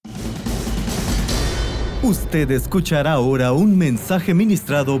Usted escuchará ahora un mensaje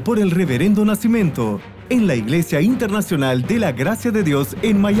ministrado por el Reverendo Nascimento en la Iglesia Internacional de la Gracia de Dios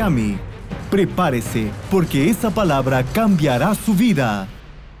en Miami. Prepárese, porque esa palabra cambiará su vida.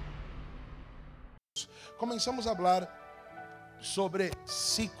 Comenzamos a hablar sobre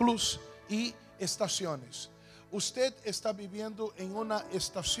ciclos y estaciones. ¿Usted está viviendo en una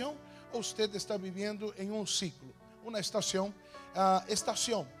estación o usted está viviendo en un ciclo? Una estación.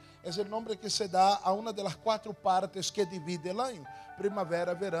 Estación es el nombre que se da a una de las 4 partes que divide el año: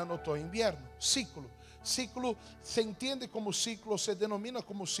 primavera, verano, otoño, invierno. Ciclo. Ciclo se entiende como ciclo, se denomina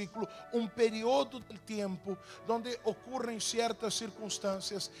como ciclo un periodo del tiempo donde ocurren ciertas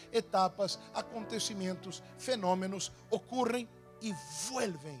circunstancias, etapas, acontecimientos, fenómenos, ocurren y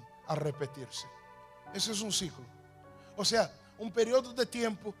vuelven a repetirse. Ese es un ciclo. O sea, un periodo de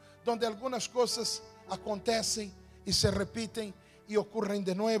tiempo donde algunas cosas acontecen y se repiten y ocurren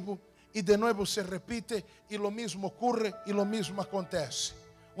de nuevo se repite y lo mismo ocurre y lo mismo acontece.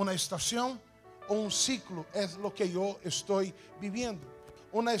 Una estación o un ciclo es lo que yo estoy viviendo.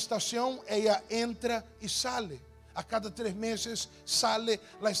 Una estación, ella entra y sale. A cada 3 meses sale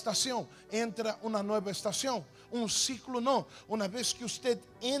la estación, entra una nueva estación. Un ciclo no. Una vez que usted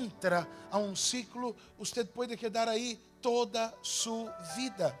entra a un ciclo, usted puede quedar ahí toda su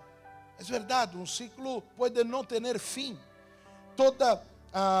vida. Es verdad, un ciclo puede no tener fin.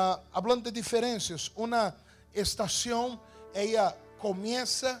 Hablando de diferencias, una estación, ella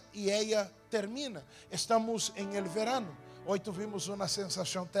comienza y ella termina. Estamos en el verano. Hoy tuvimos una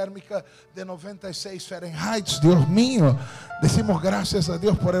sensación térmica de 96 Fahrenheit. Dios mío, decimos gracias a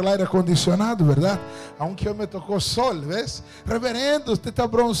Dios por el aire acondicionado, ¿verdad? Aunque hoy me tocó sol, ¿ves? Reverendo, usted está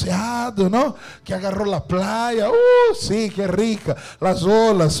bronceado, ¿no? Que agarró la playa. Sí, qué rica. Las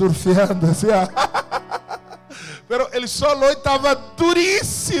olas surfeando, ¿sí? Pero el sol hoy estaba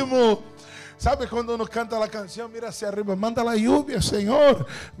durísimo. ¿Sabe cuando uno canta la canción? Mira hacia arriba, manda la lluvia, Señor.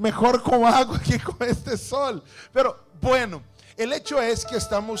 Mejor con agua que con este sol. Pero bueno, el hecho es que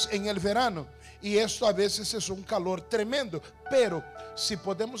estamos en el verano. Y esto a veces es un calor tremendo. Pero si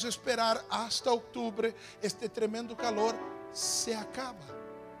podemos esperar hasta octubre, este tremendo calor se acaba.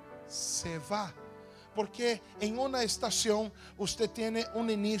 Se va. Porque en una estación usted tiene un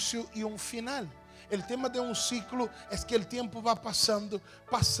inicio y un final. El tema de un ciclo es que el tiempo va pasando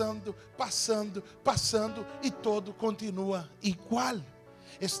y todo continúa igual.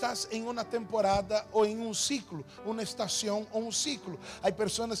 Estás en una temporada o en un ciclo, una estación o un ciclo. Hay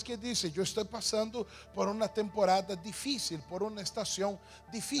personas que dicen, yo estoy pasando por una temporada difícil, por una estación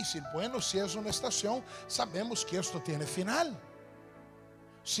difícil. Bueno, si es una estación, sabemos que esto tiene final.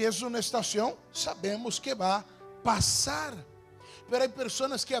 Si es una estación, sabemos que va a pasar. Pero hay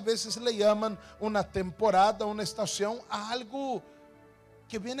personas que a veces le llaman una temporada, una estación, a algo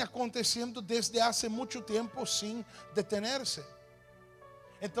que viene aconteciendo desde hace mucho tiempo sin detenerse.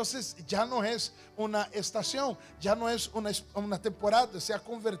 Entonces ya no es una estación, ya no es una temporada, se ha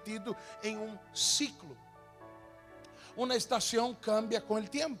convertido en un ciclo. Una estación cambia con el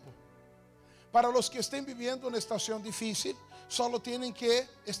tiempo. Para los que estén viviendo una estación difícil, solo tienen que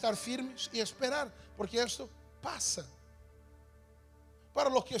estar firmes y esperar, porque esto pasa. Para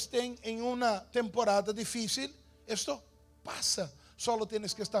los que estén en una temporada difícil, esto pasa. Solo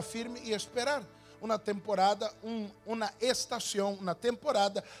tienes que estar firme y esperar. Una temporada, una estación, una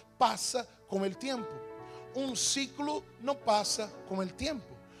temporada pasa con el tiempo. Un ciclo no pasa con el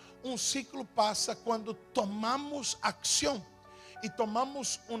tiempo. Un ciclo pasa cuando tomamos acción y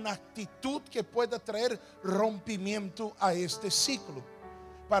tomamos una actitud que pueda traer rompimiento a este ciclo.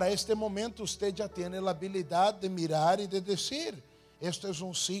 Para este momento usted ya tiene la habilidad de mirar y de decir, esto es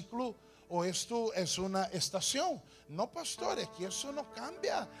un ciclo o esto es una estación. No, pastor, es que eso no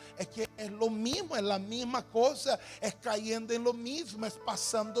cambia. Es que es lo mismo, es la misma cosa. Es cayendo en lo mismo, es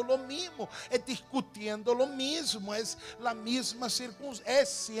pasando lo mismo, es discutiendo lo mismo, es la misma circunstancia. Es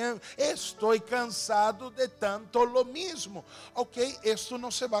siempre, estoy cansado de tanto lo mismo. Ok, esto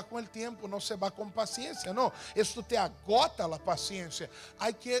no se va con el tiempo, no se va con paciencia, no. Esto te agota la paciencia.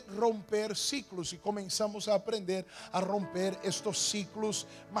 Hay que romper ciclos y comenzamos a aprender a romper estos ciclos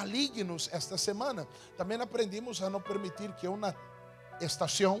malignos esta semana. También aprendimos a no permitir que una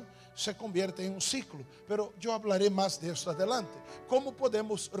estación se convierta en un ciclo, pero yo hablaré más de esto adelante. ¿Cómo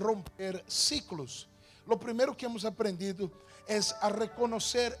podemos romper ciclos? Lo primero que hemos aprendido es a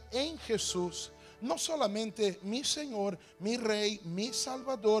reconocer en Jesús no solamente mi Señor, mi Rey, mi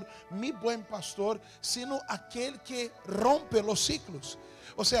Salvador, mi buen pastor, sino aquel que rompe los ciclos.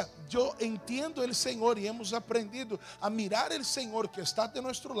 O sea, yo entiendo el Señor y hemos aprendido a mirar el Señor que está de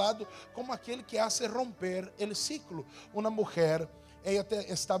nuestro lado como aquel que hace romper el ciclo. Una mujer ella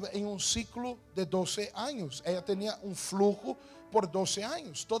estaba en un ciclo de 12 años. Ella tenía un flujo por 12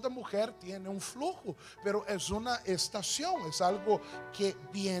 años. Toda mujer tiene un flujo, pero es una estación, es algo que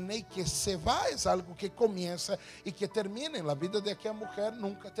viene y que se va, es algo que comienza y que termina. En la vida de aquella mujer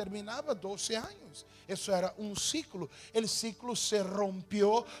nunca terminaba 12 años. Eso era un ciclo. El ciclo se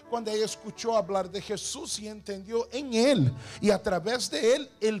rompió cuando ella escuchó hablar de Jesús y entendió en Él y a través de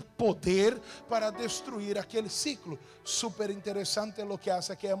Él el poder para destruir aquel ciclo. Súper interesante lo que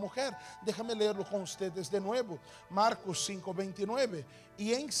hace aquella mujer. Déjame leerlo con ustedes de nuevo. Marcos 5:29.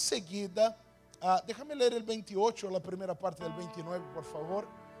 Y enseguida, déjame leer el 28, la primera parte del 29, por favor.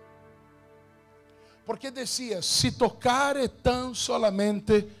 Porque decía: si tocare tan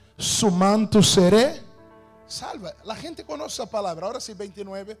solamente su manto, seré salva. La gente conoce esa palabra. Ahora sí,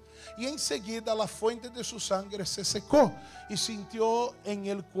 29. Y enseguida la fuente de su sangre se secó y sintió en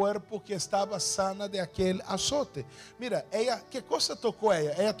el cuerpo que estaba sana de aquel azote. Mira, ella, ¿qué cosa tocó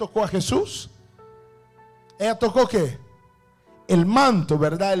ella? Ella tocó a Jesús. Ella tocó ¿qué? El manto,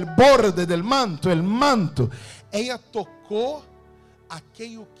 ¿verdad? El borde del manto, el manto. Ella tocó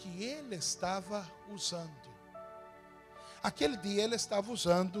aquello que él estaba usando. Aquele dia ele estava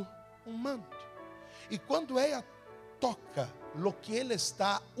usando um manto. E quando ela toca lo que ele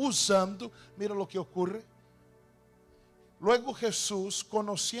está usando, mira lo que ocorre. Luego Jesús,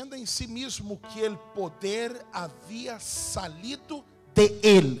 conociendo en sí mismo que el poder había salido de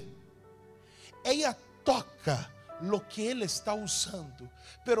él, ella toca lo que ele está usando.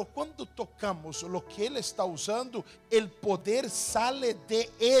 Pero quando tocamos lo que ele está usando, el poder sale de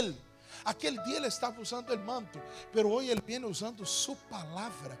él. Aquele dia ele estava usando o manto, pero hoje ele vem usando sua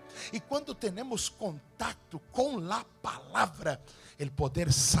palavra. E quando temos contato com a palavra, o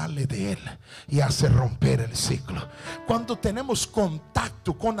poder sale de ele e hace romper o ciclo. Quando temos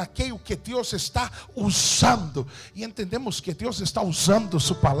contato com aquilo que Deus está usando e entendemos que Deus está usando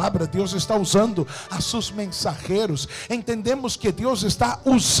sua palavra, Deus está usando a seus mensageiros, entendemos que Deus está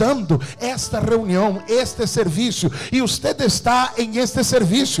usando esta reunião, este serviço, e você está em este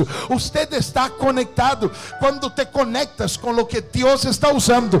serviço, você está conectado. Quando te conectas com o que Deus está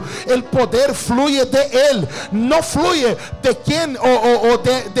usando, o poder flui de Ele, não flui de quem ou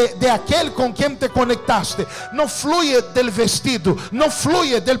de aquele com quem te conectaste, não flui del vestido, não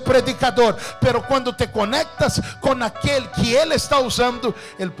flui del predicador, pero quando te conectas com aquele que Ele está usando,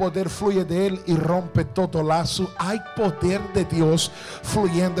 o poder flui de Ele e rompe todo laço. Há poder de Deus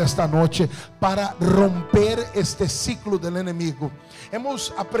fluyendo esta noite para romper este ciclo del inimigo.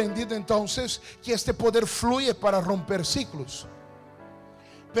 Hemos aprendido entonces que este poder fluye para romper ciclos.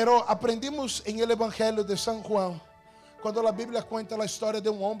 Pero aprendimos en el Evangelio de San Juan, cuando la Biblia cuenta la historia de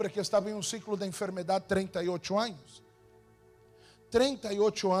un hombre que estaba en un ciclo de enfermedad 38 años.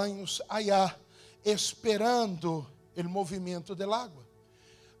 38 años allá esperando el movimiento del agua.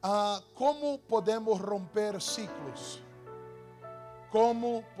 ¿Cómo podemos romper ciclos?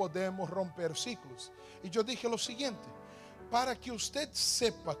 ¿Cómo podemos romper ciclos? Y yo dije lo siguiente: para que usted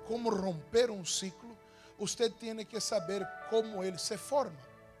sepa cómo romper un ciclo, usted tiene que saber cómo él se forma.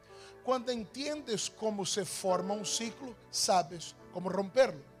 Cuando entiendes cómo se forma un ciclo, sabes cómo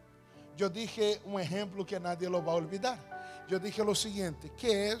romperlo. Yo dije un ejemplo que nadie lo va a olvidar. Yo dije lo siguiente: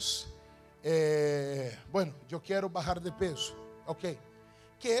 ¿qué es? Bueno, yo quiero bajar de peso. Ok.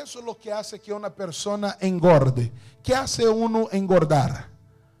 ¿Qué es lo que hace que una persona engorde? ¿Qué hace uno engordar?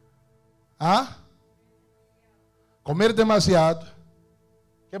 Comer demasiado.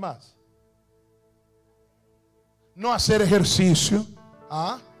 ¿Qué más? No hacer ejercicio.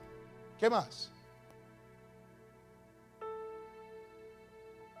 ¿Qué más?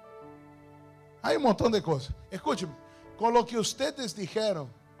 Hay un montón de cosas. Escúcheme, con lo que ustedes dijeron,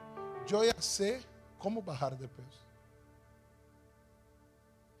 yo ya sé cómo bajar de peso.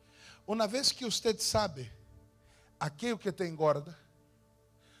 Una vez que usted sabe aquello que te engorda,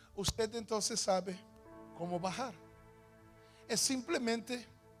 usted entonces sabe cómo bajar. Es simplemente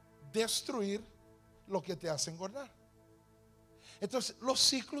destruir lo que te hace engordar. Entonces, los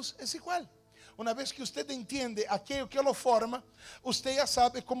ciclos es igual. Una vez que usted entiende aquello que lo forma, usted ya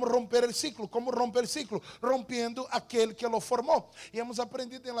sabe cómo romper el ciclo. ¿Cómo romper el ciclo? Rompiendo aquel que lo formó. Y hemos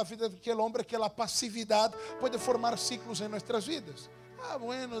aprendido en la vida de aquel hombre que la pasividad puede formar ciclos en nuestras vidas.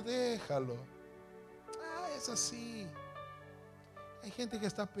 Bueno, déjalo. Es así. Hay gente que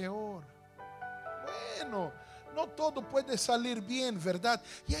está peor. Bueno, no todo puede salir bien, ¿verdad?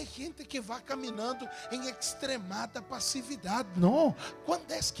 Y hay gente que va caminando en extremada pasividad. No,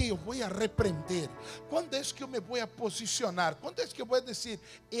 ¿cuándo es que yo voy a reprender? ¿Cuándo es que yo me voy a posicionar? ¿Cuándo es que yo voy a decir,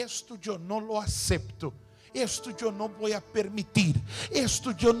 esto yo no lo acepto? Esto yo no voy a permitir,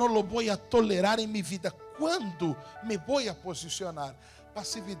 esto yo no lo voy a tolerar en mi vida. ¿Cuándo me voy a posicionar?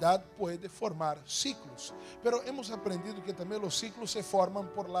 Pasividad puede formar ciclos, pero hemos aprendido que también los ciclos se forman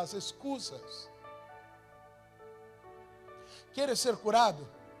por las excusas. ¿Quieres ser curado?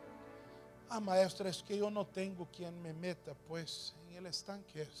 Ah, maestro, es que yo no tengo quien me meta pues en el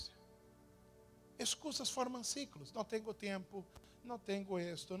estanque ese. Excusas forman ciclos. No tengo tiempo, no tengo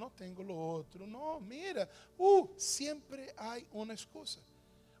esto, no tengo lo otro. No, mira, siempre hay una excusa.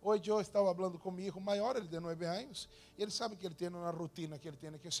 Hoy yo estaba hablando con mi hijo mayor, el de 9 años, y él sabe que él tiene una rutina que él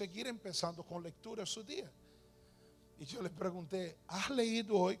tiene que seguir, empezando con lectura su día. Y yo le pregunté, ¿has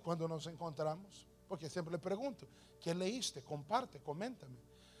leído hoy cuando nos encontramos? Porque siempre le pregunto, ¿qué leíste? Comparte, coméntame.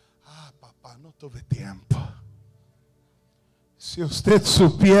 Ah, papá, no tuve tiempo. Si usted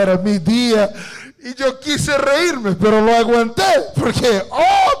supiera mi día, y yo quise reírme, pero lo aguanté, porque,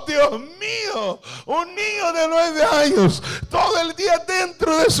 oh Dios mío, un niño de 9 años, todo el día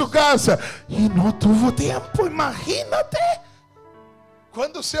dentro de su casa, y no tuvo tiempo, imagínate.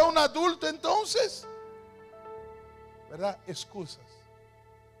 Cuando sea un adulto entonces, ¿verdad? Excusas.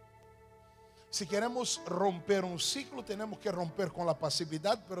 Si queremos romper un ciclo, tenemos que romper con la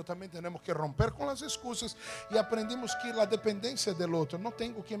pasividad, pero también tenemos que romper con las excusas. Y aprendimos que la dependencia del otro, no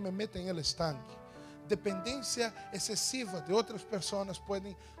tengo quien me meta en el estanque. Dependencia excesiva de otras personas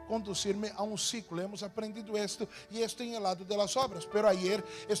pueden conducirme a un ciclo. Hemos aprendido esto y esto en el lado de las obras. Pero ayer,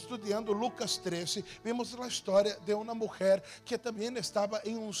 estudiando Lucas 13, vimos la historia de una mujer que también estaba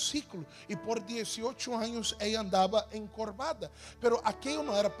en un ciclo y por 18 años ella andaba encorvada. Pero aquello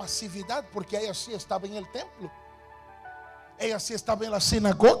no era pasividad, porque ella sí estaba en el templo, ella sí estaba en la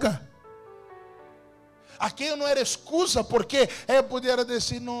sinagoga. Aquello no era excusa, porque ella pudiera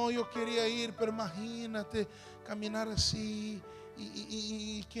decir, no, yo quería ir, pero imagínate, caminar así,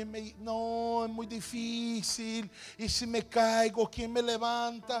 y no, es muy difícil, y si me caigo, ¿quién me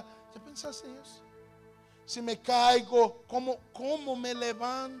levanta? ¿Ya pensaste en eso? Si me caigo, ¿cómo me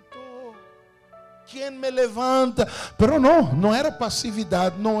levanto? ¿Quién me levanta? Pero no era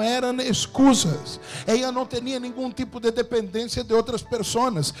pasividad, no eran excusas. Ella no tenía ningún tipo de dependencia de otras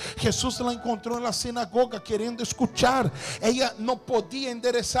personas. Jesús la encontró en la sinagoga queriendo escuchar. Ella no podía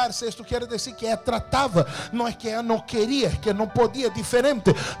enderezarse. Esto quiere decir que ella trataba. No es que ella no quería, es que no podía,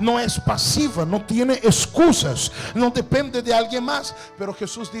 diferente. No es pasiva, no tiene excusas, no depende de alguien más. Pero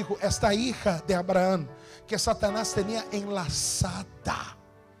Jesús dijo, esta hija de Abraham que Satanás tenía enlazada.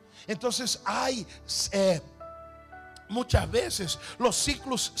 Entonces hay muchas veces los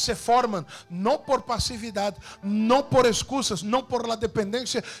ciclos se forman no por pasividad, no por excusas, no por la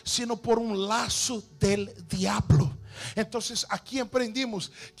dependencia, sino por un lazo del diablo. Entonces aquí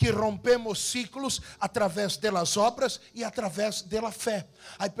aprendimos que rompemos ciclos a través de las obras y a través de la fe.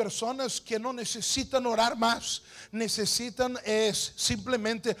 Hay personas que no necesitan orar más, necesitan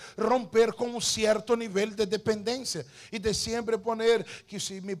simplemente romper con un cierto nivel de dependencia y de siempre poner que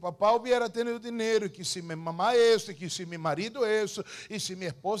si mi papá hubiera tenido dinero, y que si mi mamá esto, y que si mi marido esto, y si mi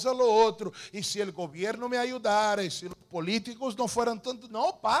esposa lo otro, y si el gobierno me ayudara, y si los políticos no fueran tanto.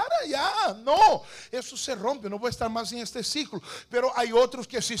 No, para ya, no, eso se rompe, no voy a estar más en este ciclo. Pero hay otros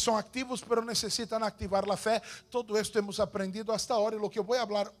que sí son activos, pero necesitan activar la fe. Todo esto hemos aprendido hasta ahora, y lo que voy a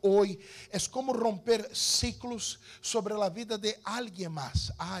hablar hoy es cómo romper ciclos sobre la vida de alguien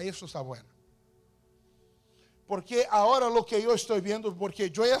más. Ah, eso está bueno. Porque ahora lo que yo estoy viendo, porque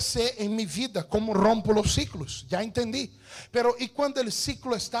yo ya sé en mi vida cómo rompo los ciclos, ya entendí. Pero ¿y cuando el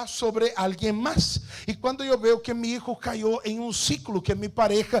ciclo está sobre alguien más? Y cuando yo veo que mi hijo cayó en un ciclo, que mi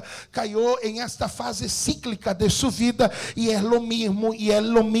pareja cayó en esta fase cíclica de su vida, y es lo mismo, y es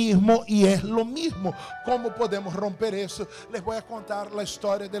lo mismo, y es lo mismo. ¿Cómo podemos romper eso? Les voy a contar la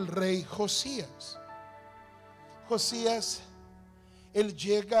historia del rey Josías. Josías, él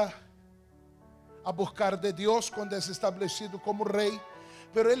llega a buscar de Dios cuando es establecido como rey,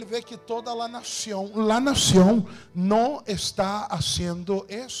 pero él ve que toda la nación no está haciendo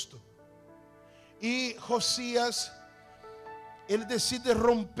esto. Y Josías, él decide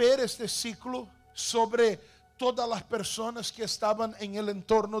romper este ciclo sobre todas las personas que estaban en el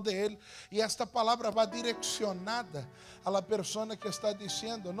entorno de él. Y esta palabra va direccionada a la persona que está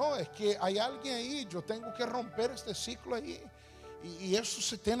diciendo, no, es que hay alguien ahí, yo tengo que romper este ciclo ahí. Y eso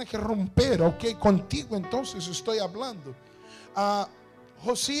se tiene que romper, ok, contigo entonces estoy hablando.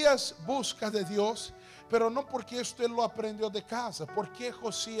 Josías busca de Dios, pero no porque esto él lo aprendió de casa. Porque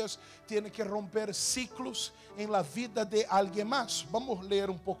Josías tiene que romper ciclos en la vida de alguien más. Vamos a leer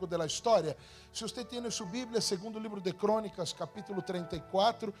un poco de la historia. Si usted tiene su Biblia, segundo libro de Crónicas, capítulo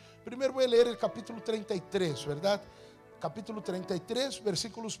 34. Primero voy a leer el capítulo 33, ¿verdad? Capítulo 33,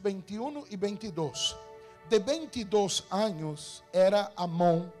 versículos 21 y 22. de 22 anos era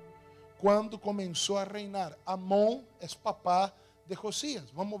Amon quando começou a reinar. Amon é papá de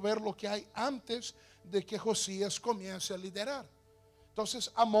Josías. Vamos ver o que há antes de que Josías comece a liderar. Então,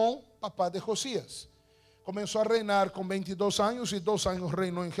 Amon, papá de Josías, começou a reinar com 22 anos e 2 anos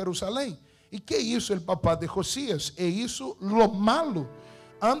reinou em Jerusalém. E que hizo o papá de Josías? E hizo lo malo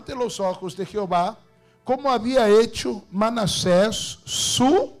ante los ojos de Jehová, como havia hecho Manassés,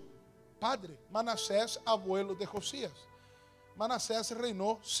 su padre. Manassés, abuelo de Josías. Manassés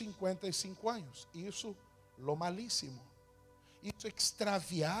reinou 55 anos. Isso lo malíssimo. Isso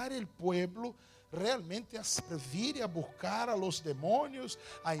extraviar o pueblo realmente a servir e a buscar a los demônios,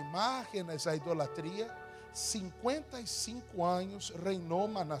 a imágenes, a idolatria. 55 anos reinou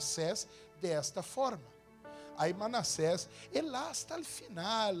Manassés desta forma. Aí Manassés, ele hasta el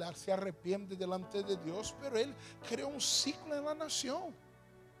final se arrepende delante de Deus, pero ele criou ciclo en la nación.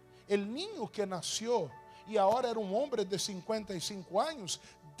 El niño que nació e agora era homem de 55 anos,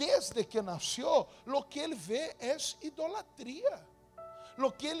 desde que nació, lo que ele vê é idolatria.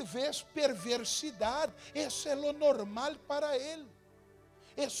 Lo que ele vê é perversidade. Isso é lo normal para ele.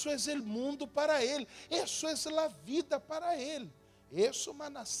 Isso é o mundo para ele. Isso é a vida para ele. Isso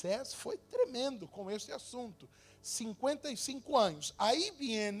Manassés foi tremendo com esse assunto. 55 anos. Aí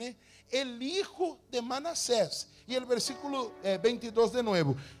viene el hijo de Manassés. E o versículo 22 de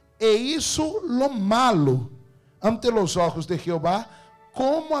novo. E hizo lo malo ante los ojos de Jehová,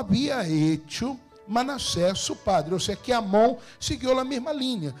 como havia hecho Manassés, su padre. Ou seja, que Amon seguiu a mesma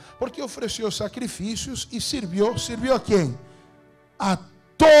linha, porque ofereceu sacrifícios e serviu a quem? A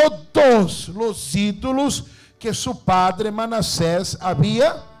todos os ídolos que su padre Manassés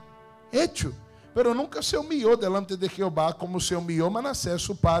havia hecho. Pero nunca se humilhou delante de Jehová como se humilhou Manassés,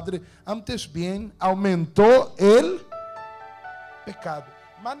 su padre. Antes bien aumentou el pecado.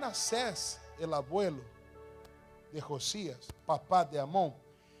 Manassés, el abuelo de Josías, papá de Amon,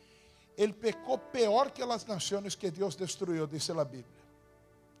 ele pecou pior que as nações que Deus destruiu, diz a Bíblia.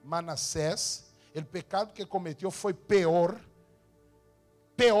 Manassés, o pecado que cometeu foi pior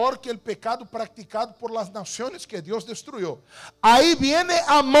que o pecado praticado por las nações que Deus destruiu. Aí viene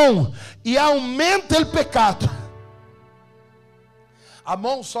Amon e aumenta o pecado.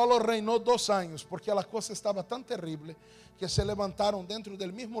 Amon solo reinou 2 anos, porque a coisa estava tão terrível que se levantaram dentro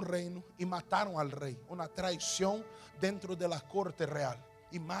do mesmo reino e mataram al rei. Uma traição dentro da corte real.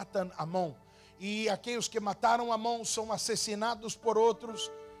 E matam Amon. E aqueles que mataram Amon são assassinados por outros.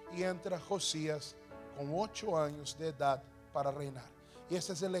 E entra Josías com 8 anos de idade para reinar. E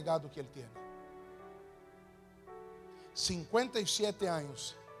esse é o legado que ele tem. 57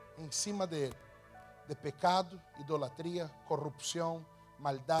 anos em cima dele, de pecado, idolatria, corrupção,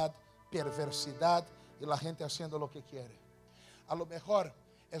 maldade, perversidade, e a gente fazendo o que quer. A lo mejor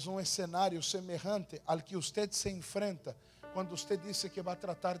é um cenário semelhante ao que você se enfrenta quando você diz que vai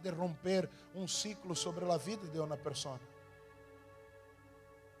tratar de romper um ciclo sobre a vida de uma pessoa.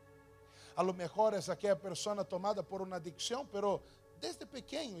 A lo mejor é aquela pessoa tomada por uma adicção, pero desde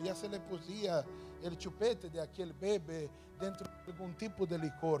pequeno já se lhe posia o chupete de aquele bebê dentro de algum tipo de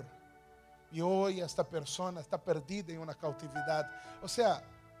licor. E hoje esta pessoa está perdida em uma cautividade. Ou seja,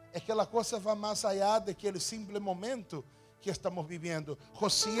 é que a coisa vai mais allá de aquele simples momento que estamos viviendo.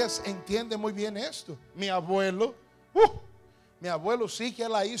 Josías entende muy bien esto. Mi abuelo sí que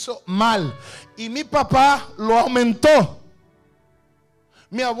la hizo mal. Y mi papá lo aumentó.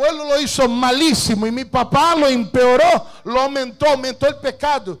 Mi abuelo lo hizo malísimo. Y mi papá lo empeoró, lo aumentó el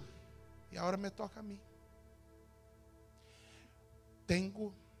pecado. Y ahora me toca a mí.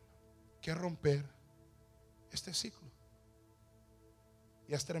 Tengo que romper este ciclo.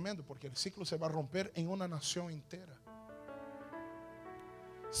 Y es tremendo porque el ciclo se va a romper en una nación entera.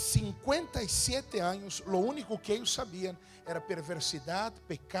 57 anos, o único que eles sabiam era perversidade,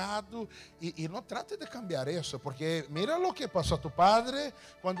 pecado, e não trate de cambiar isso, porque mira o que passou a tu padre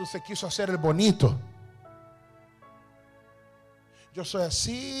quando se quiso fazer el bonito. Eu sou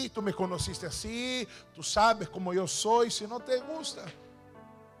assim, tu me conheciste assim, tu sabes como eu sou, e se não te gusta,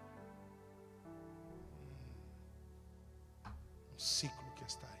 um ciclo que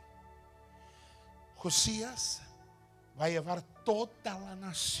está aí. Josías vai levar toda a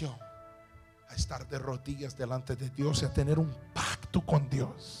nação a estar de rodillas delante de Deus e a ter um pacto com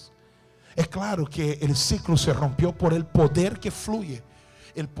Deus. É claro que o ciclo se rompeu por el poder que fluye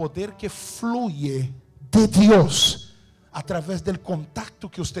de Deus a través del contacto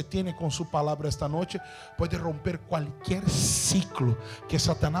que usted tiene con su palabra esta noche. Pode romper qualquer ciclo que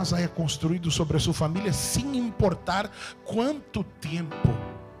Satanás haya construído sobre su familia, sin importar quanto tempo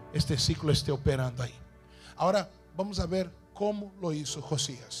este ciclo esté operando aí. Agora vamos a ver como lo hizo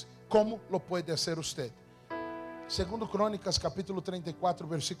Josías. Como lo puede hacer usted. Segundo Crônicas, capítulo 34,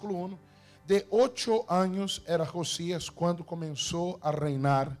 versículo 1. De 8 anos era Josias quando começou a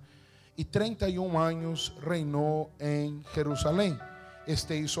reinar, e 31 anos reinou em Jerusalém.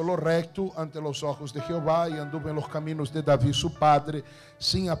 Hizo lo recto ante los ojos de Jehová y anduvo en los caminos de David su padre,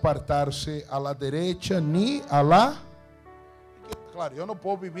 sin apartarse a la derecha ni a la... Claro, yo no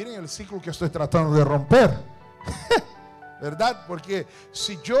puedo vivir en el ciclo que estoy tratando de romper, ¿verdad? Porque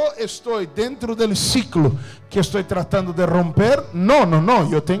si yo estoy dentro del ciclo que estoy tratando de romper, no,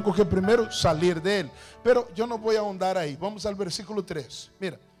 yo tengo que primero salir de él. Pero yo no voy a ahondar ahí. Vamos al versículo 3.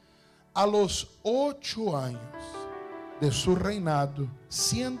 Mira, a los 8 años de su reinado,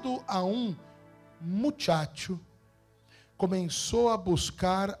 siendo aún muchacho, comenzó a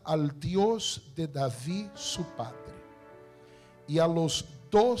buscar al Dios de David su padre. Y a los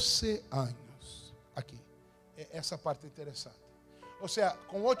 12 años, aquí, esa parte interesante. O sea,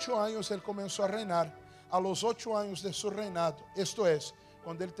 con 8 años él comenzó a reinar. A los 8 años de su reinado, esto es,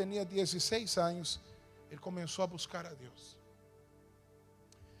 cuando él tenía 16 años, él comenzó a buscar a Dios.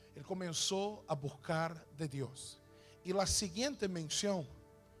 Él comenzó a buscar de Dios. Y la siguiente mención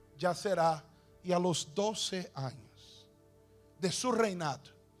ya será, y a los 12 años de su reinado.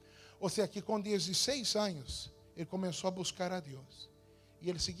 O sea que con 16 años, él comenzó a buscar a Dios. Y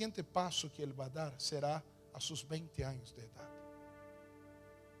el siguiente paso que él va a dar será a sus 20 años de edad.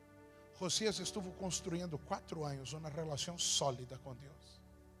 Josías estuvo construyendo 4 años una relación sólida con Dios.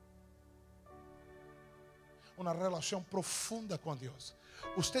 Una relación profunda con Dios.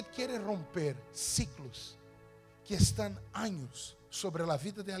 Usted quiere romper ciclos que están años sobre la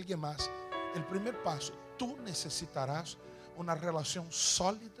vida de alguien más. El primer paso, tú necesitarás una relación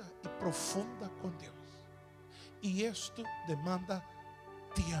sólida y profunda con Dios. Y esto demanda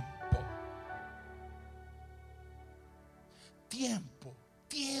tiempo.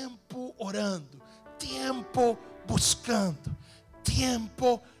 Tiempo orando, tiempo buscando,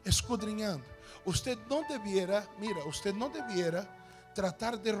 tiempo escudriñando. Usted no debiera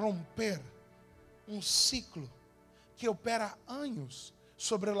tratar de romper un ciclo que opera años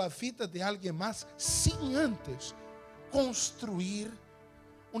sobre la vida de alguien más sin antes construir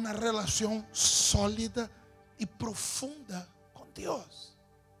una relación sólida y profunda con Dios.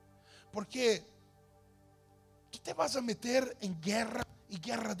 Porque tú te vas a meter en guerra, y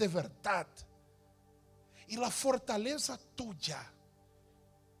guerra de verdad. Y la fortaleza tuya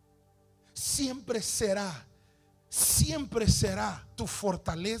siempre será tu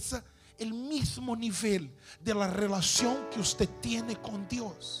fortaleza el mismo nivel de la relación que usted tiene con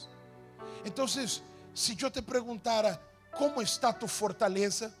Dios. Entonces, si yo te preguntara cómo está tu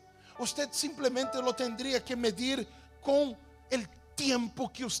fortaleza, usted simplemente lo tendría que medir con el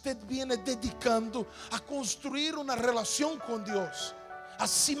tiempo que usted viene dedicando a construir una relación con Dios, a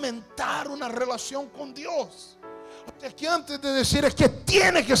cimentar una relación con Dios. Que antes de decir es que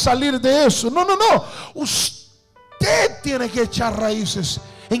tiene que salir de eso, no, usted tiene que echar raíces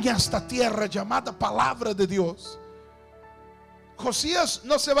en esta tierra llamada palabra de Dios. Josías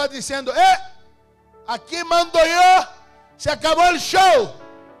no se va diciendo, aquí mando yo, se acabó el show,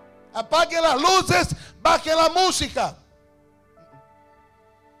 apague las luces, baje la música.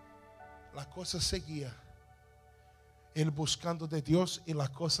 La cosa seguía. Él buscando de Dios y la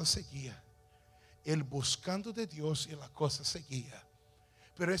cosa seguía. Él buscando de Dios y la cosa seguía.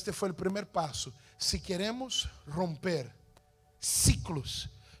 Pero este fue el primer paso. Si queremos romper ciclos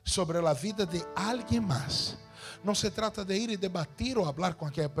sobre la vida de alguien más, no se trata de ir y debatir o hablar con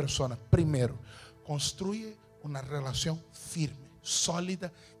aquella persona. Primero, construye una relación firme,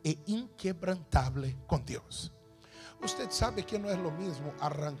 sólida e inquebrantable con Dios. Usted sabe que no es lo mismo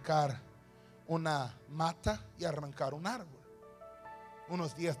arrancar una mata y arrancar un árbol.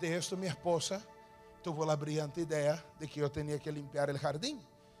 Unos días de esto mi esposa tuvo la brillante idea de que yo tenía que limpiar el jardín.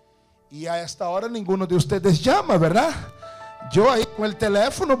 Y a esta hora ninguno de ustedes llama, ¿verdad? Yo ahí con el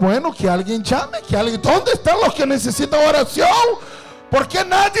teléfono, bueno, que alguien llame, que alguien, ¿dónde están los que necesitan oración? ¿Por qué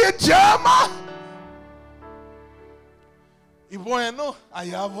nadie llama? Y bueno,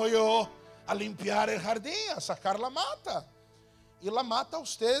 allá voy yo a limpiar el jardín, a sacar la mata. Y la mata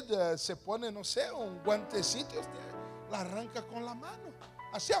usted se pone, no sé, un guantecito y usted la arranca con la mano.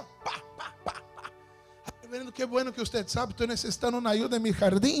 Así, pa. Qué bueno que usted sabe, estoy necesitando una ayuda en mi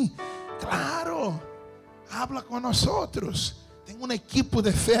jardín. Claro, habla con nosotros. Tengo un equipo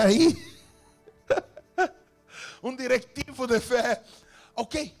de fe ahí. Un directivo de fe.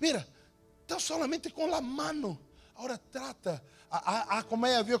 Ok, mira, está solamente con la mano. Ahora trata. Como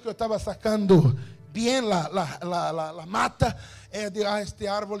ella vio que yo estaba sacando bien la mata, ella dijo, este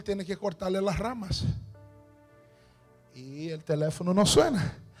árbol tiene que cortarle las ramas. Y el teléfono no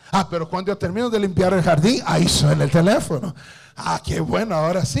suena. Ah, pero cuando yo termino de limpiar el jardín, ahí suena el teléfono. Ah, qué bueno,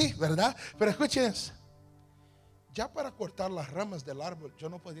 ahora sí, ¿verdad? Pero escuchen eso. Ya para cortar las ramas del árbol, yo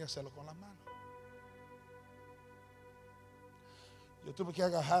no podía hacerlo con la mano. Yo tuve que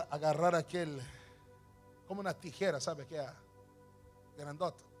agarrar aquel, como una tijera, ¿sabe qué?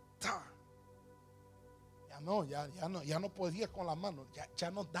 Grandota. Ya no podía con la mano, ya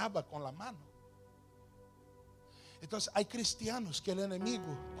no daba con la mano. Entonces hay cristianos que el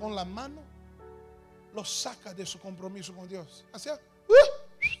enemigo con la mano los saca de su compromiso con Dios. Así.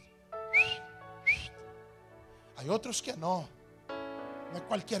 Hay otros que no. No es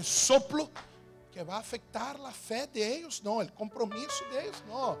cualquier soplo que va a afectar la fe de ellos. No, el compromiso de ellos.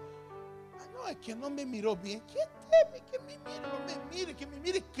 No. No, es que no me miró bien. Que teme que me mire, no me mire, que me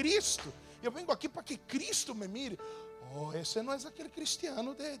mire Cristo. Eu vengo aqui para que Cristo me mire. Oh, esse não é aquele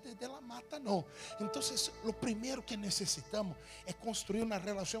cristiano de la mata, não. Então, o primeiro que necessitamos é construir uma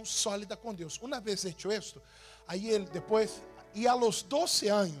relação sólida com Deus. Uma vez hecho esto, aí ele depois, e a los 12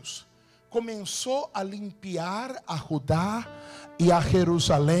 anos, começou a limpiar a Judá e a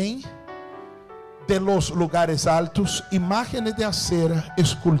Jerusalém de los lugares altos, imágenes de acera,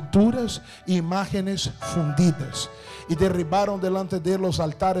 esculturas e imágenes fundidas. E derribaram delante de los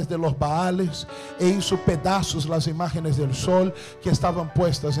altares de los Baales, e hizo pedazos las imágenes del sol que estaban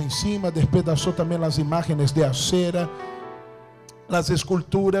puestas encima, despedazó también las imágenes de acera, las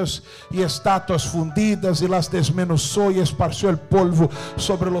esculturas y estatuas fundidas, y las desmenuzó y esparció el polvo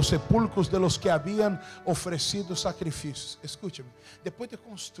sobre los sepulcros de los que habían ofrecido sacrificios. Escúchame, después de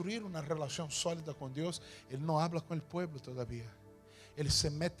construir una relación sólida con Dios, Él no habla con el pueblo todavía. Él se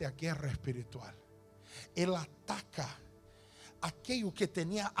mete a guerra espiritual. Él ataca aquello que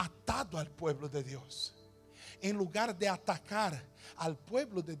tenía atado al pueblo de Dios. En lugar de atacar al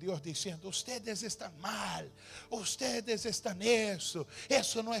pueblo de Dios diciendo, ustedes están mal, ustedes están eso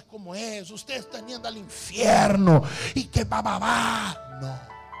no es como es, ustedes están yendo al infierno y que bababá. No.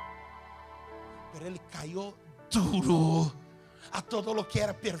 Pero él cayó duro a todo lo que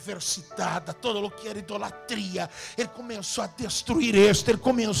era perversidade, a todo lo que era idolatria. Ele começou a destruir esto, ele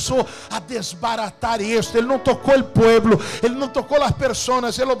começou a desbaratar esto. Ele não tocou o pueblo, ele não tocou as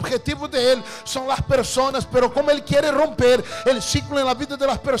pessoas. O objetivo de ele são as pessoas, pero como ele quer romper o ciclo na vida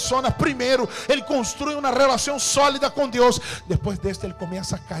das pessoas, primeiro ele construi uma relação sólida com Deus. Depois deste ele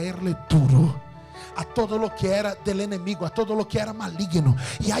começa a cair-lhe duro a todo lo que era del enemigo, a todo lo que era maligno.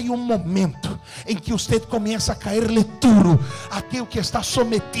 E há momento em que você começa a cair-lhe duro aquele que está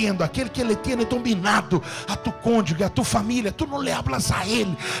sometiendo, aquele que le tiene dominado a tu cônjuge, a tu família. Tu não le hablas a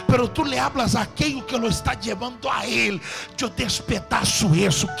ele, pero tu le hablas a aquele que lo está llevando a ele. Eu despedaço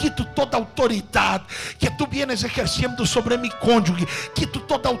isso, quito toda autoridade que tu vienes ejerciendo sobre mi cônjuge, quito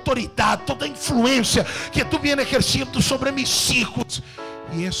toda autoridade, toda influência que tu vienes ejerciendo sobre mis hijos.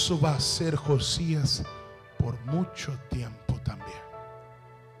 E isso vai ser Josías por muito tempo também.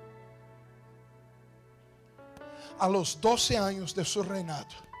 A los 12 anos de su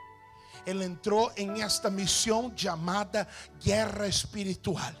reinado, ele entrou em esta missão chamada guerra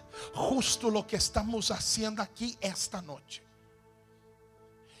espiritual. Justo lo que estamos haciendo aqui esta noite.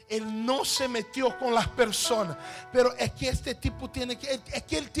 Ele não se metió com as pessoas, pero é que este tipo tiene que, é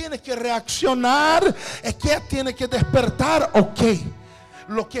que ele tiene que reaccionar, é que ele tiene que despertar, ok.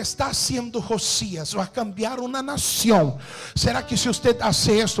 Lo que está haciendo Josías va a cambiar una nación. ¿Será que si usted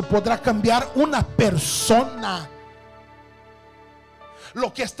hace esto podrá cambiar una persona?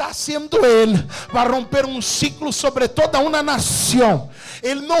 Lo que está haciendo él va a romper un ciclo sobre toda una nación.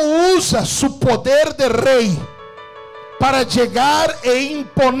 Él no usa su poder de rey para llegar e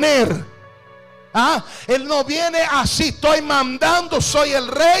imponer. Ele não viene assim, estou mandando, sou o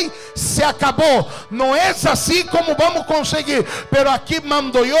rei, se acabou. Não é assim como vamos conseguir. Pero aqui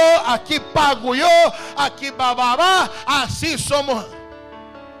mando eu, aqui pago eu, aqui bababá, assim somos. Não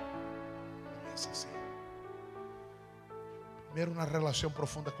é assim. Primeiro uma relação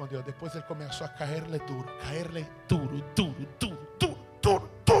profunda com Deus. Depois ele começou a cair-lhe duro.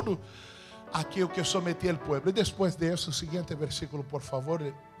 Aquilo que sometia o povo. E depois disso, o seguinte versículo, por favor,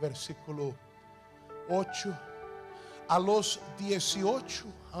 versículo 8, a los 18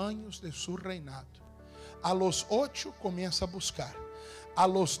 anos de su reinado, a los 8 começa a buscar, a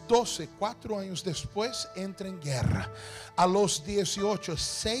los 12, 4 anos depois entra em guerra, a los 18,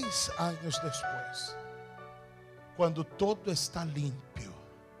 6 anos depois, quando todo está limpio,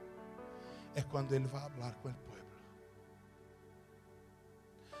 é quando ele vai falar com o povo.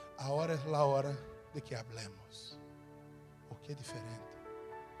 Agora é a hora de que hablemos, o que é diferente.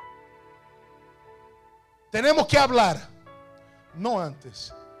 Tenemos que hablar, no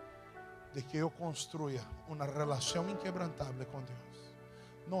antes de que eu construya una relación inquebrantable con Dios.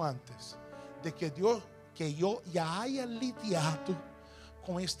 no antes, de que yo ya haya lidiado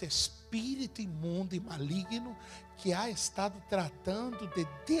com este espírito imundo e maligno que ha estado tratando de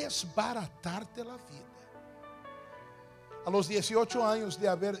desbaratarte la vida. A los 18 años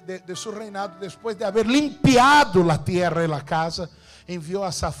de su reinado, después de haber limpiado la tierra y la casa, envió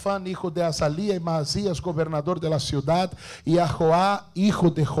a Safán, hijo de Azalía, y Maasías, gobernador de la ciudad, y a Joá, hijo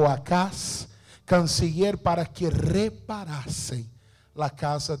de Joacás, canciller, para que reparasen la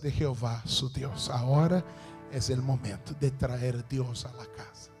casa de Jehová, su Dios. Ahora es el momento de traer Dios a la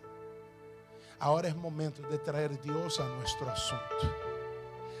casa. Ahora es momento de traer Dios a nuestro asunto.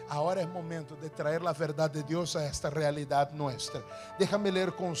 Ahora es momento de traer la verdad de Dios a esta realidad nuestra. Déjame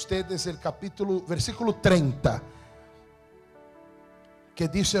leer con ustedes el versículo 30, que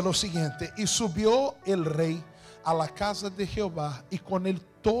dice lo siguiente: y subió el rey a la casa de Jehová, y con él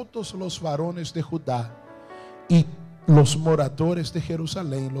todos los varones de Judá, y los moradores de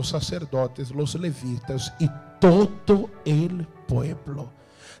Jerusalén, los sacerdotes, los levitas, y todo el pueblo,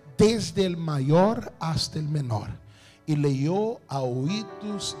 desde el mayor hasta el menor. Y leyó a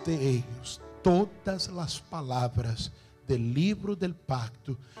oídos de ellos todas las palabras del libro del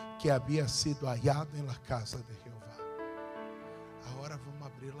pacto que había sido hallado en la casa de Jehová. Ahora vamos a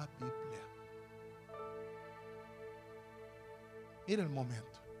abrir la Biblia. Mira el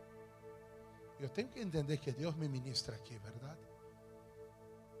momento. Yo tengo que entender que Dios me ministra aquí, ¿verdad?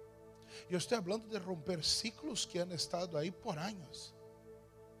 Yo estoy hablando de romper ciclos que han estado ahí por años.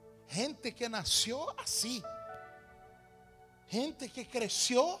 Gente que nació así. Gente que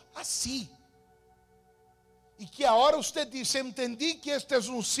creció así. Y que ahora usted dice: entendí que este es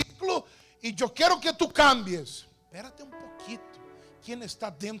un ciclo y yo quiero que tú cambies. Espérate un poquito. Quien está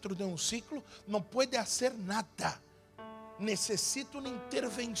dentro de un ciclo no puede hacer nada. Necesita una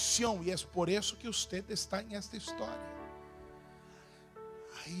intervención. Y es por eso que usted está en esta historia.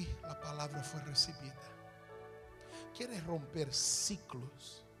 Ahí la palabra fue recibida. ¿Quieres romper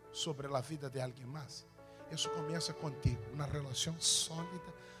ciclos sobre la vida de alguien más? Eso comienza contigo, una relación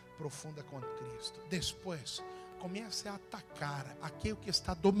sólida, profunda con Cristo. Después, comece a atacar aquello que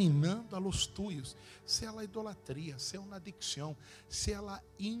está dominando a los tuyos, sea la idolatría, sea una adicción, sea la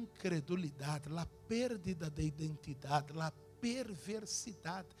incredulidad, la pérdida de identidad, la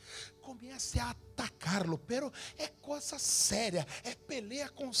perversidad. Comece a atacarlo, pero é coisa séria, é pelea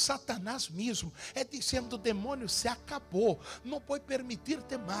com Satanás mesmo, é dizendo: demônio, se acabou, não vou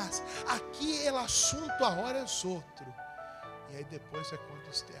permitir-te mais, aqui o assunto agora é outro. E aí depois é quando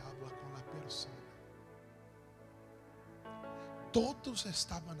você habla com a pessoa. Todos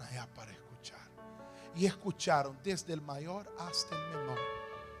estavam allá para escuchar, e escucharam desde o maior hasta o menor.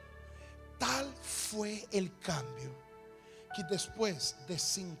 Tal foi o cambio, que después de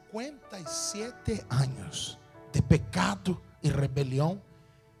 57 años de pecado y rebelión,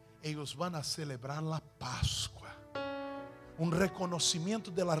 ellos van a celebrar la Pascua. Un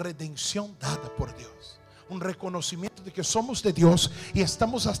reconocimiento de la redención dada por Dios. Un reconocimiento de que somos de Dios y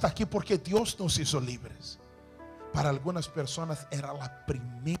estamos hasta aquí porque Dios nos hizo libres. Para algunas personas era la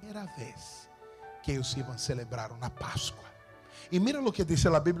primera vez que ellos iban a celebrar una Pascua. Y mira lo que dice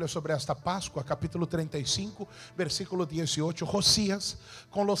la Biblia sobre esta Pascua, capítulo 35, versículo 18. Josías,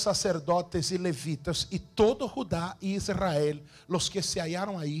 con los sacerdotes y levitas y todo Judá y Israel, los que se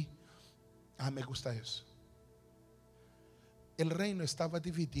hallaron ahí. Me gusta eso. El reino estaba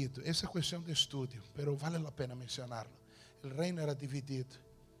dividido. Esa es cuestión de estudio, pero vale la pena mencionarlo. El reino era dividido.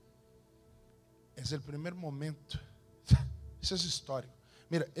 Es el primer momento. Eso es histórico.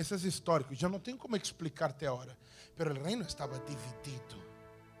 Mira, eso es histórico. Yo no tengo como explicarte ahora. Pero el reino estaba dividido.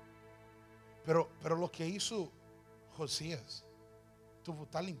 Pero lo que hizo Josías tuvo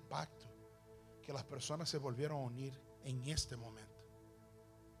tal impacto que las personas se volvieron a unir en este momento.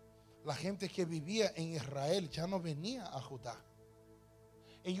 La gente que vivía en Israel ya no venía a Judá.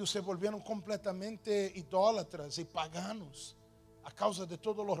 Ellos se volvieron completamente idólatras y paganos a causa de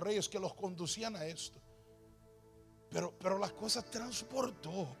todos los reyes que los conducían a esto. Pero la cosa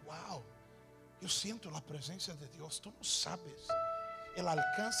transbordó. Wow. Yo siento la presencia de Dios. Tú no sabes el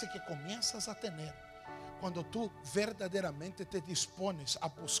alcance que comienzas a tener cuando tú verdaderamente te dispones a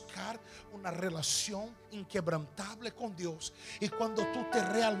buscar una relación inquebrantable con Dios, y cuando tú te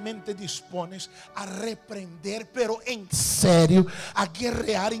realmente dispones a reprender, pero en serio, a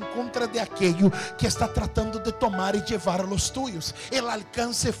guerrear en contra de aquello que está tratando de tomar y llevar a los tuyos. El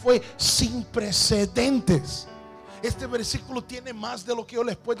alcance fue sin precedentes. Este versículo tiene más de lo que yo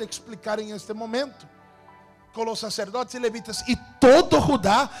les puedo explicar en este momento. con los sacerdotes y levitas y todo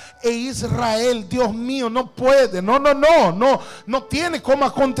Judá e Israel. Dios mío, no puede, no tiene cómo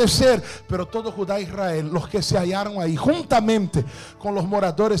acontecer. Pero todo Judá e Israel, los que se hallaron ahí, juntamente con los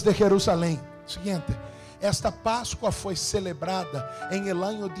moradores de Jerusalén. Siguiente, esta Pascua fue celebrada en el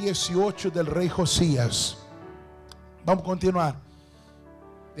año 18 del rey Josías. Vamos a continuar.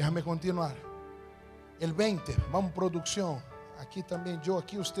 Déjame continuar. El 20, vamos producción. Aquí también yo,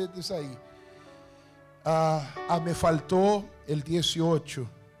 aquí ustedes ahí. Me faltó el 18,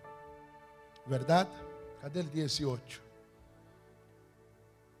 ¿verdad? ¿Cadê el 18?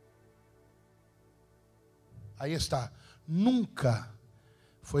 Ahí está. Nunca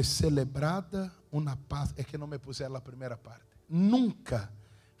fue celebrada una Pascua. Es que no me puse la primera parte. Nunca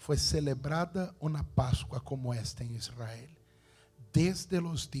fue celebrada una Pascua como esta en Israel, desde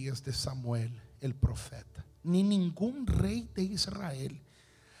los días de Samuel el profeta. Ni ningún rey de Israel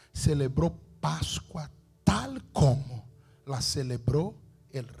celebró Pascua tal como la celebró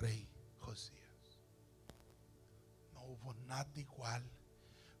el rey Josías. No hubo nada igual.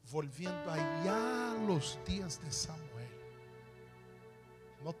 Volviendo allá a los días de Samuel.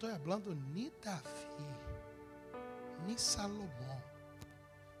 No estoy hablando ni David, ni Salomón.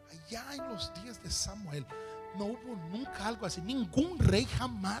 Allá en los días de Samuel no hubo nunca algo así. Ningún rey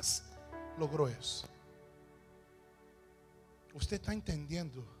jamás logró eso. ¿Usted está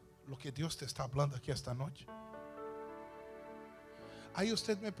entendiendo lo que Dios te está hablando aquí esta noche? Ahí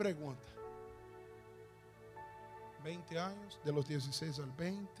usted me pregunta, 20 años, de los 16 al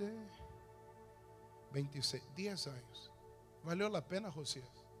 20, 26, 10 años. ¿Valió la pena, Josías?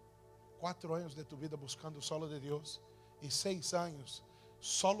 4 años de tu vida buscando solo de Dios y 6 años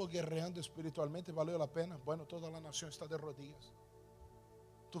solo guerreando espiritualmente, ¿valió la pena? Bueno, toda la nación está de rodillas.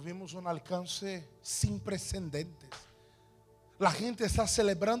 Tuvimos un alcance sin precedentes. La gente está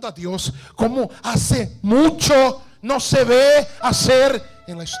celebrando a Dios como hace mucho no se ve hacer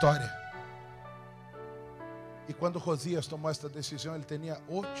en la historia. Y cuando Josías tomó esta decisión, él tenía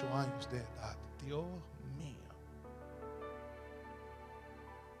 8 años de edad. Dios mío.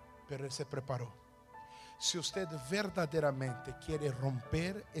 Pero él se preparó. Si usted verdaderamente quiere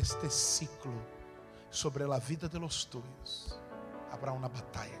romper este ciclo sobre la vida de los tuyos, habrá una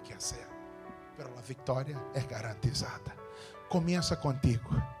batalla que hacer, pero la victoria es garantizada. Comienza contigo,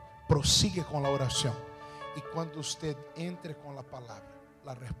 prosigue con la oración, y cuando usted entre con la palabra,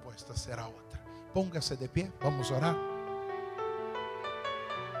 la respuesta será otra. Póngase de pie, vamos a orar.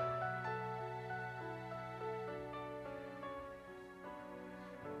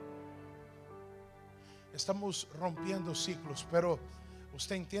 Estamos rompiendo ciclos, pero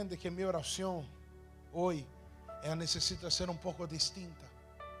usted entiende que mi oración hoy necesita ser un poco distinta.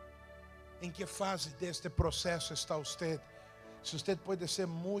 ¿En qué fase de este proceso está usted? Si usted puede ser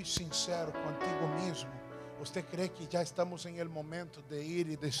muy sincero contigo mismo, ¿usted cree que ya estamos en el momento de ir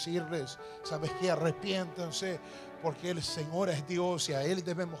y decirles, sabes qué, arrepiéntanse porque el Señor es Dios y a Él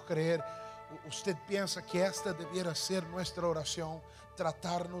debemos creer? ¿Usted piensa que esta debiera ser nuestra oración?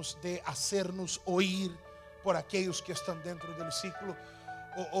 Tratarnos de hacernos oír por aquellos que están dentro del ciclo.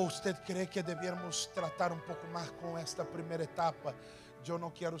 ¿O usted cree que debiéramos tratar un poco más con esta primera etapa? Yo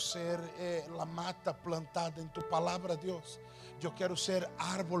no quiero ser la mata plantada en tu palabra, Dios. Yo quiero ser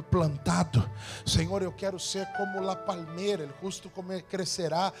árbol plantado. Señor, yo quiero ser como la palmera. El justo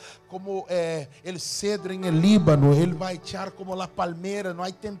crecerá como el cedro en el Líbano. Él va a echar como la palmera. No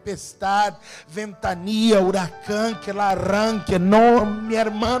hay tempestad, ventanilla, huracán que la arranque. No, mi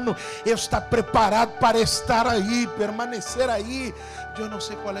hermano, está preparado para estar ahí, permanecer ahí. Yo no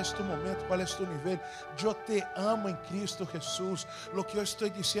sé cuál es tu momento, cuál es tu nivel. Yo te amo en Cristo Jesús. Lo que yo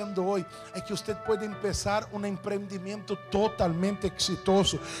estoy diciendo hoy es que usted puede empezar un emprendimiento totalmente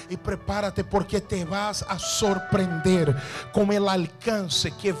exitoso. Y prepárate porque te vas a sorprender con el alcance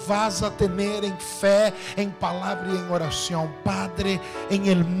que vas a tener en fe, en palabra y en oración. Padre, en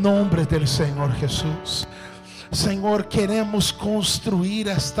el nombre del Señor Jesús. Señor, queremos construir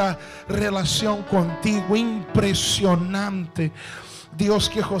esta relación contigo impresionante. Dios,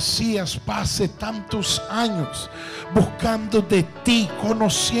 que Josías pase tantos años buscando de ti,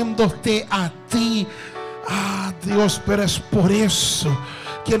 conociéndote a ti. Dios, pero es por eso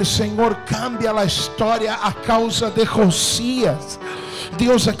que el Señor cambia la historia a causa de Josías.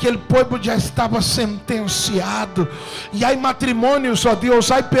 Deus, aquele povo já estava sentenciado. E há matrimônios, ó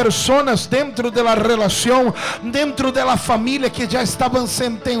Deus, há pessoas dentro da relação, dentro da família, que já estavam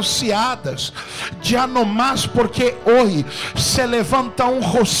sentenciadas. Já não mais, porque hoje se levanta um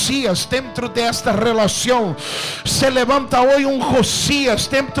Josias dentro desta relação, se levanta hoje um Josias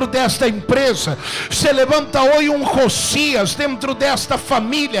dentro desta empresa, se levanta hoje um Josias dentro desta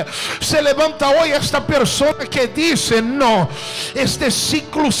família, se levanta hoje esta pessoa que diz: não, este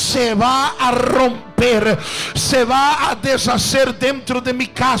ciclo se vai a romper, se vai a deshacer dentro de minha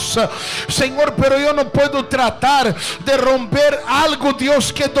casa, Senhor, pero eu não posso tratar de romper algo,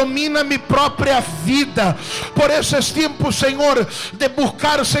 Deus, que domina minha própria vida. Por esses tempos, Senhor, de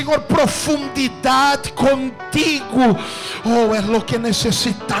buscar, Senhor, profundidade contigo. Oh, é o que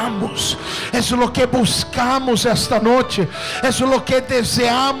necessitamos, é o que buscamos esta noite, é o que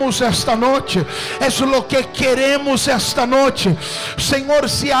desejamos esta noite, é o que queremos esta noite. Senhor,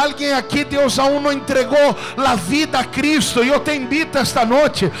 se alguém aqui, Deus, aún não entregou a vida a Cristo, eu te invito esta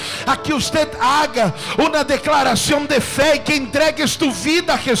noite a que você haga uma declaração de fé e que entregues tu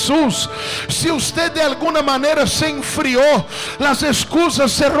vida a Jesus. Se você de alguma maneira se enfriou, as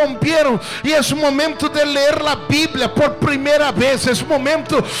excusas se romperam e é momento de ler a Bíblia por primeira vez, é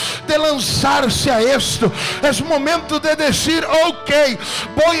momento de lançar-se a isto, é momento de dizer: ok,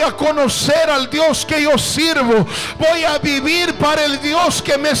 vou a conhecer al Deus que eu sirvo, vou a vivir para el Deus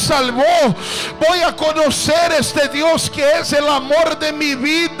que me salvou, vou a conhecer este Deus que é o amor de mi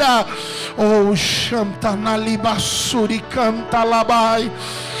vida. Oh, Shantanali Basuri canta labai,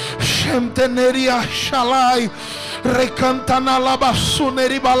 Shanteneria Shalai, recantana la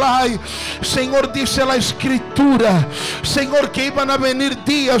basuneri balai. Senhor, disse a Escritura, Senhor, que iban a venir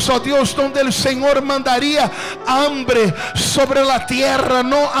dias, ó Deus, donde el Senhor mandaria hambre sobre a tierra,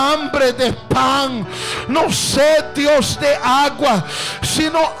 não hambre de pan, não sed, Deus, de água,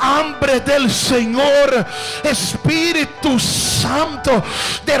 sino hambre del Senhor. Espírito Santo,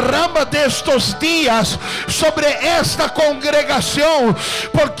 derrama destes dias sobre esta congregação,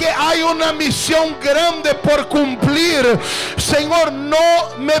 porque há uma missão grande por cumprir. Senhor,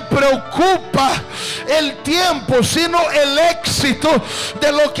 não me preocupa el tiempo, sino el éxito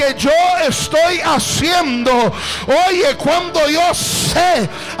de lo que yo estoy haciendo. Oye, cuando yo sé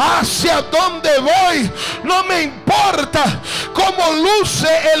hacia dónde voy, no me importa cómo luce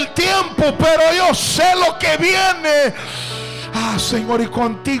el tiempo, pero yo sé lo que viene. Ah, Senhor, e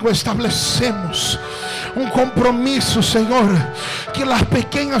contigo estabelecemos um compromisso, Senhor, que as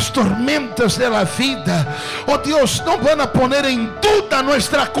pequenas tormentas da vida, oh Deus, não vão poner em dúvida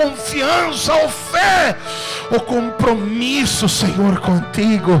nossa confiança ou fé, o compromisso, Senhor,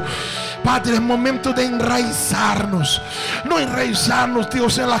 contigo. Padre, é momento de enraizar-nos, não enraizar-nos,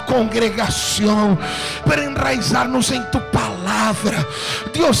 Deus, na congregação, mas enraizar-nos em tu palavra,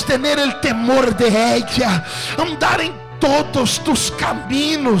 Deus, ter o temor de ella, andar em todos tus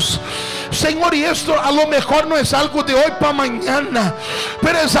caminos, Senhor. E isto a lo mejor não é algo de hoje para amanhã,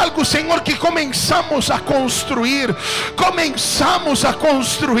 mas é algo, Senhor, que começamos a construir, começamos a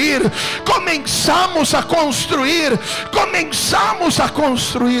construir, começamos a construir, começamos a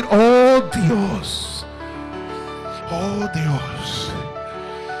construir. Oh Deus, oh Deus,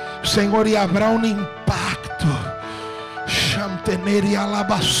 Senhor, e haverá um impacto. Chanteneri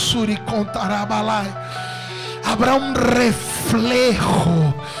alabasuri contarabalai. Habrá un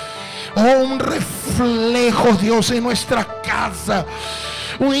reflejo, un reflejo, Dios, en nuestra casa,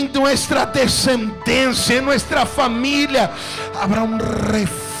 en nuestra descendencia, en nuestra familia. Habrá un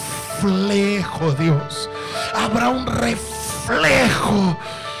reflejo, Dios, habrá un reflejo,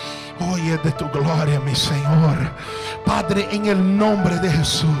 oye, de tu gloria, mi Señor. Padre, en el nombre de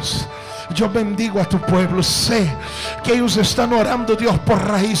Jesús, yo bendigo a tu pueblo. Sé que ellos están orando, Dios, por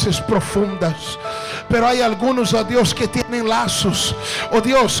raíces profundas, pero hay algunos, oh Dios, que tienen lazos, oh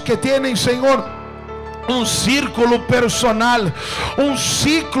Dios, que tienen, Señor, un círculo personal, un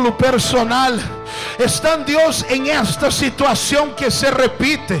ciclo personal. Están, Dios, en esta situación que se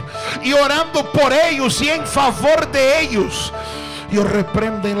repite, y orando por ellos y en favor de ellos. Yo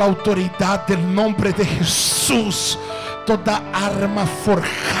reprendo en la autoridad del nombre de Jesús toda arma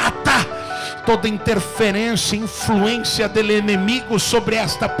forjada, toda interferência, influência do inimigo sobre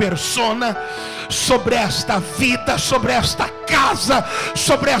esta persona, sobre esta vida, sobre esta casa,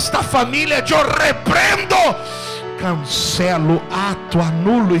 sobre esta família. Eu repreendo, cancelo, ato,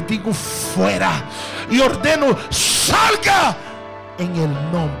 anulo e digo fuera, e ordeno, salga em el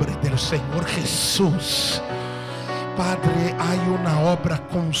nombre del Senhor Jesús. Padre, há uma obra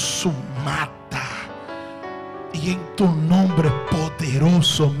consumada, e em tu nombre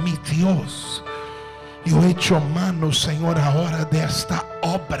poderoso, mi Dios, Yo echo mano, Señor, ahora de esta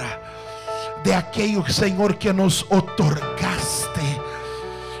obra, de aquello, Señor, que nos otorgaste.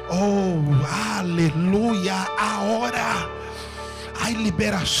 Oh, aleluya. Ahora hay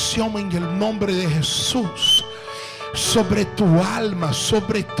liberación en el nombre de Jesús sobre tu alma,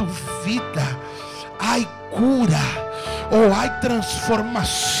 sobre tu vida. Hay cura, hay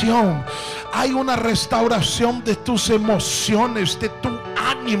transformación, hay una restauración de tus emociones, de tu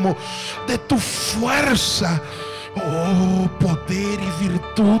ánimo, de tu fuerza. Oh, poder y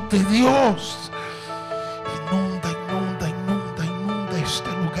virtud de Dios. Inunda, inunda, inunda, inunda este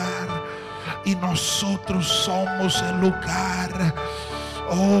lugar. Y nosotros somos el lugar.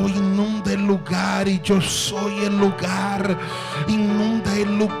 Oh, inunda el lugar y yo soy el lugar. Inunda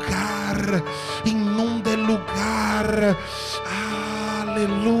el lugar. Inunda el lugar.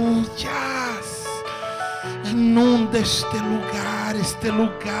 Aleluya. Inunda este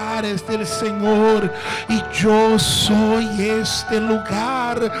lugar es del Señor y yo soy este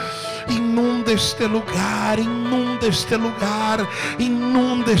lugar. Inunda este lugar, inunda este lugar,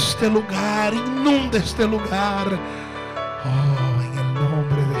 inunda este lugar, inunda este lugar. Oh, en el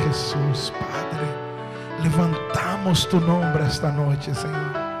nombre de Jesús, Padre, levantamos tu nombre esta noche,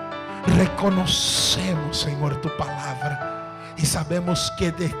 Señor. Reconocemos, Señor, tu palabra y sabemos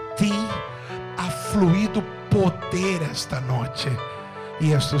que de ti ha fluido poder esta noche.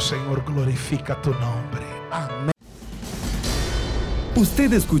 Y esto, Señor, glorifica tu nombre. Amén.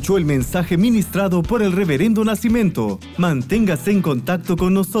 Usted escuchó el mensaje ministrado por el Reverendo Nascimento. Manténgase en contacto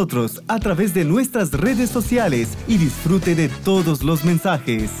con nosotros a través de nuestras redes sociales y disfrute de todos los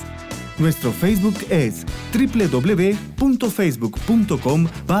mensajes. Nuestro Facebook es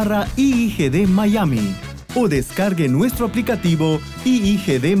www.facebook.com/IIGD Miami o descargue nuestro aplicativo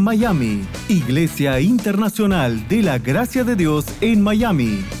IIGD Miami, Iglesia Internacional de la Gracia de Dios en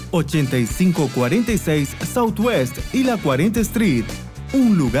Miami, 8546 Southwest y la 40 Street,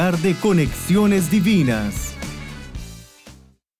 un lugar de conexiones divinas.